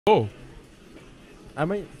Oh. I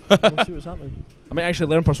might. We'll see what's happening. I might actually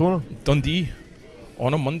learn Persona. Dundee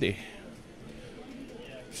on a Monday.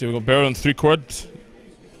 So we got better than £3.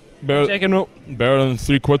 Second row. Better than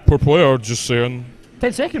 £3 per player, just saying.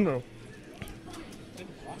 10-second row.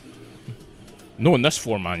 No, in this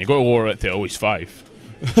floor, man. You got to lower it to always 5.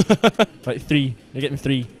 Right, 3. You're getting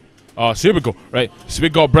 3. So here we go. Right, so we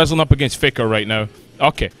got Breslin up against Faker right now.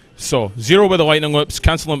 Okay, so 0 with the lightning loops,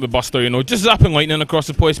 cancelling with Buster, you know, just zapping lightning across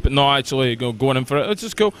the place, but not actually going in for it. It's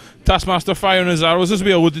just cool. Taskmaster firing his arrows, as we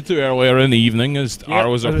alluded to earlier in the evening. His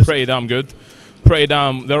arrows are pretty damn good. Pretty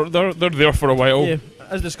damn. They're there for a while. Yeah,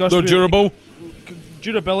 as discussed. They're durable.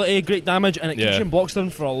 Durability, great damage, and it keeps you in blocks down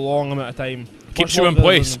for a long amount of time. Keeps you in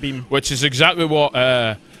place, which is exactly what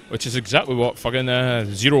fucking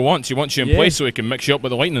Zero wants. He wants you in place so he can mix you up with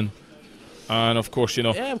the lightning. And of course, you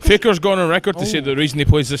know, Faker's gone on record to say the reason he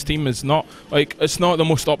plays this team is not like it's not the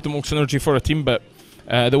most optimal synergy for a team, but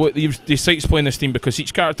the way he decides playing this team because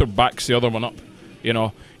each character backs the other one up. You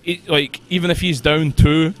know, like even if he's down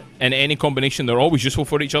 2 in any combination, they're always useful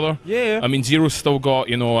for each other. Yeah. I mean, Zero's still got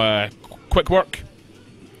quick work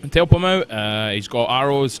to help him out. He's got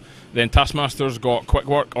arrows. Then Taskmaster's got quick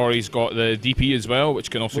work, or he's got the DP as well, which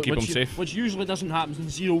can also keep him safe. Which usually doesn't happen,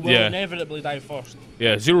 since Zero will inevitably die first.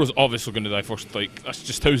 Yeah, Zero's obviously going to die first. Like, that's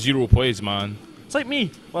just how Zero plays, man. It's like me.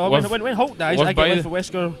 Well, when Hulk dies, I get life for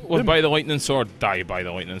Wesker. Live by the lightning sword, die by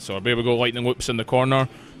the lightning sword. There we go, lightning loops in the corner.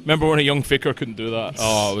 Remember when a young Faker couldn't do that?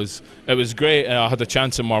 Oh, it was great. I had a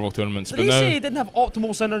chance in Marvel tournaments. Did he say he didn't have optimal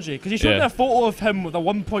synergy? Because he showed me a photo of him with a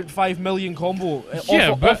 1.5 million combo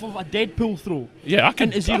off of a Deadpool throw. Yeah, I could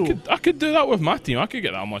do that with my team. I could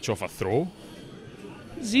get that much off a throw.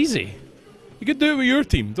 It's easy. You could do it with your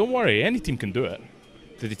team. Don't worry, any team can do it.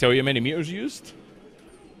 Did he tell you how many meters you used?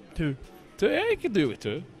 2. 2? Yeah, you could do it with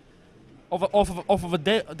 2. Off of a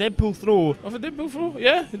Deadpool throw. Off a Deadpool throw?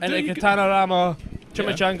 Yeah. And a Katana Rama,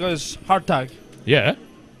 Chimichanga's hard tag. Yeah.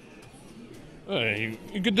 You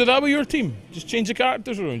could do that with your team. Just change the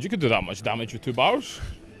characters around. You could do that much damage with 2 bars.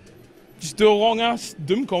 Just do a long ass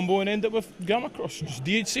Doom combo and end it with Gamma Crush. Just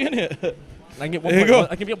DHC in it. I can get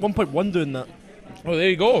 1.1 doing that. Oh, there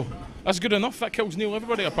you go. That's good enough. That kills nearly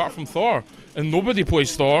everybody apart from Thor. And nobody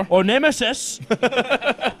plays Thor. Or Nemesis.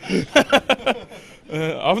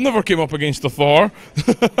 I've never came up against a Thor.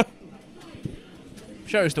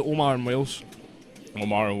 Shout outs to Omar and Wales.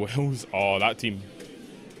 Omar and Wales. Oh, that team.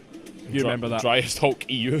 You remember that? Driest Hulk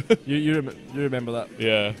EU. you remember that?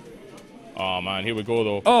 Yeah. Oh man, here we go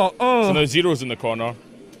though. Oh. So now Zero's in the corner.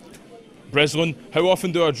 Breslin, how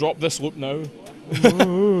often do I drop this loop now?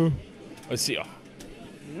 Let's see.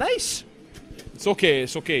 Nice. It's okay.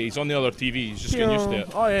 He's on the other TV. He's just getting used to it.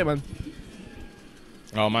 Oh yeah, man.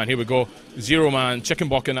 Oh man, here we go. Zero man, chicken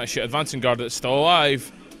blocking that shit. Advancing guard that's still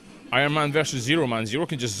alive. Iron Man versus Zero Man. Zero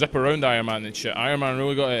can just zip around Iron Man and shit. Iron Man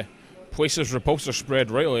really got to place his repulsor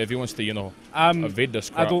spread rightly if he wants to, you know, evade this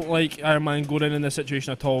crap. I don't like Iron Man going in this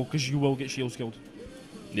situation at all because you will get shield killed.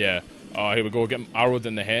 Yeah. Oh, here we go. Get him arrowed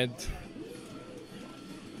in the head.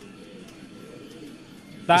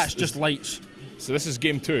 That's just lights. So this is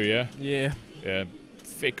game 2, yeah? Yeah. Yeah.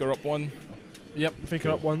 Faker up 1. Yep,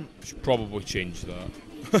 Faker up 1. Should probably change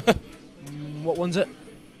that. What one's it?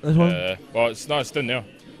 This one? Well, it's down there.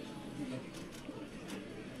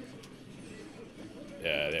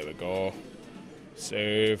 Yeah, there we go.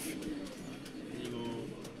 Save.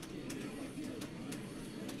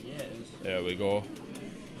 There we go.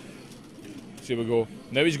 So here we go.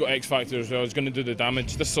 Now he's got X Factor as well. He's going to do the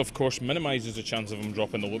damage. This, of course, minimises the chance of him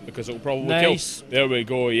dropping the loop because it'll probably kill. There we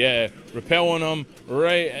go, yeah. Repelling him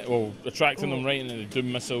right, well, attracting them right into the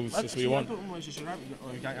Doom missiles. That's what you want.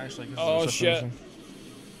 Oh, shit.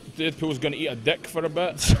 Deadpool's going to eat a dick for a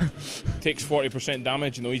bit. Takes 40%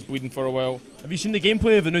 damage. You know, he's bleeding for a while. Have you seen the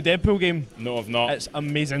gameplay of the new Deadpool game? No, I've not. It's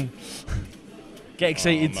amazing. Get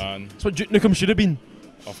excited. Oh, man. That's what Duke Nukem should have been.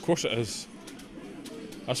 Of course it is.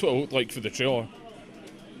 That's what it looked like for the trailer.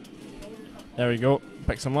 There we go.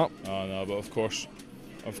 Picks him up. Oh no, but of course,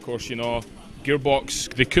 you know,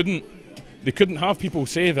 Gearbox, they couldn't have people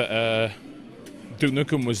say that Duke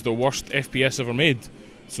Nukem was the worst FPS ever made,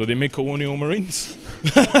 so they made Colonial Marines.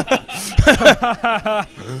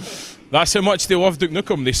 That's how much they love Duke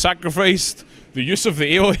Nukem. They sacrificed the use of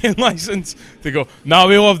the Alien license to go, nah,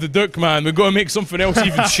 we love the Duke, man, we've got to make something else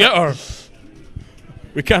even shitter.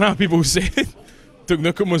 We can't have people say Duke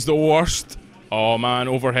Nukem was the worst. Oh man,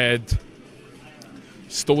 overhead.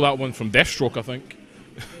 Stole that one from Deathstroke, I think.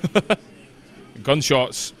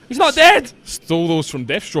 Gunshots. He's not dead! Stole those from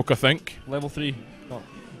Deathstroke, I think. Level 3. Oh.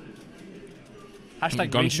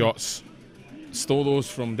 Hashtag gunshots. Stole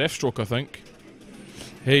those from Deathstroke, I think.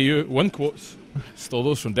 Hey you, win quotes. Stole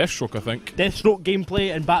those from Deathstroke, I think. Deathstroke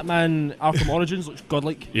gameplay in Batman Arkham Origins looks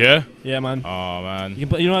godlike. Yeah? Yeah, man. Oh, man. You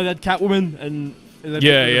know, they had Catwoman and got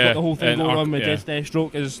the whole thing going on with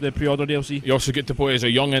Deathstroke as the pre-order DLC. You also get to play as a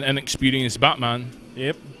young and inexperienced Batman.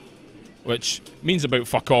 Yep. Which means about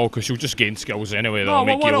fuck all, because you'll just gain skills anyway. No,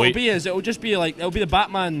 what it'll be is it'll just be like, it'll be the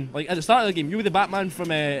Batman, like at the start of the game, you'll be the Batman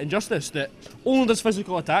from Injustice that only does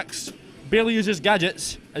physical attacks, barely uses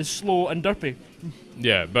gadgets, is slow and derpy.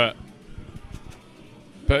 Yeah, but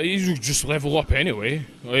you just level up anyway.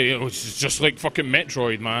 Like, it's just like fucking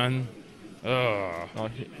Metroid, man.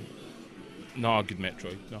 Not a good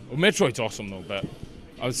Metroid. No. Well, Metroid's awesome though, but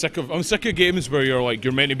I'm sick of games where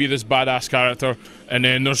you're meant to be this badass character, and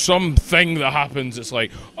then there's something that happens. It's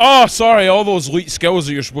like, oh, sorry, all those elite skills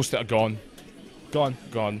that you're supposed to have gone.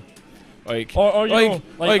 Like,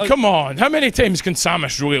 come on, how many times can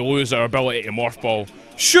Samus really lose her ability to morph ball?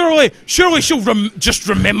 Surely she'll just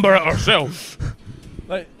remember it herself.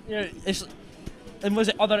 Like, yeah, and was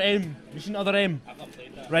it Other M? You seen Other M? I've not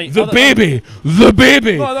played that. Right. The baby. The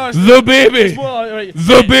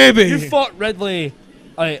baby. You fought Ridley.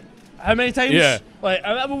 Like, how many times? Yeah. Like,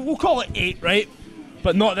 we'll call it 8, right?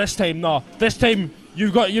 But not this time. No, this time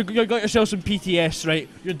you got yourself some PTS, right?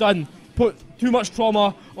 You're done. Put too much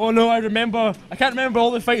trauma. Oh no, I can't remember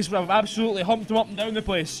all the fights where I've absolutely humped him up and down the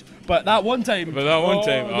place. But that one time.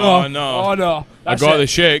 Oh no. I got the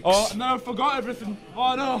shakes. Oh no, I forgot everything.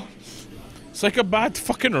 Oh no. It's like a bad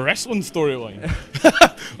fucking wrestling storyline.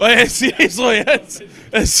 Like, it seriously is.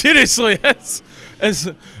 It seriously is.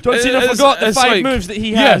 John Cena forgot the 5 moves that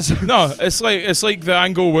he has. No, it's like the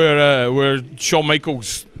angle where Shawn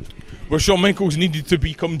Michaels needed to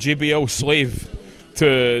become JBL's slave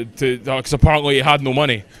because apparently he had no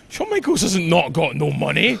money. Shawn Michaels hasn't not got no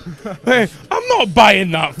money. Hey, I'm not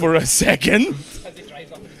buying that for a second.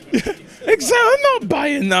 Exactly, I'm not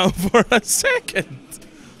buying that for a second.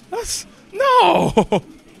 No.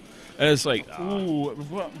 And it's like, ooh,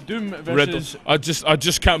 Doom versus Riddle. I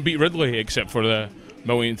just can't beat Ridley except for the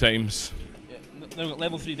million times. Yeah, they've got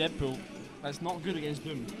level 3 Deadpool. That's not good against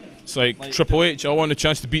Doom. It's like Triple H. I want a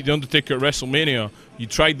chance to beat the Undertaker at WrestleMania. You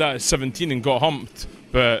tried that at 17 and got humped,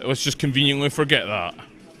 but let's just conveniently forget that.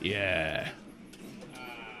 Yeah.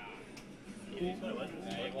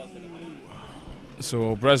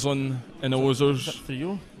 So Breslin in the losers. For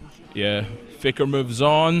you? Yeah. Faker moves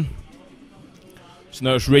on. So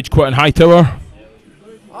now it's Rage Quit and Hightower.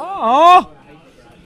 Oh!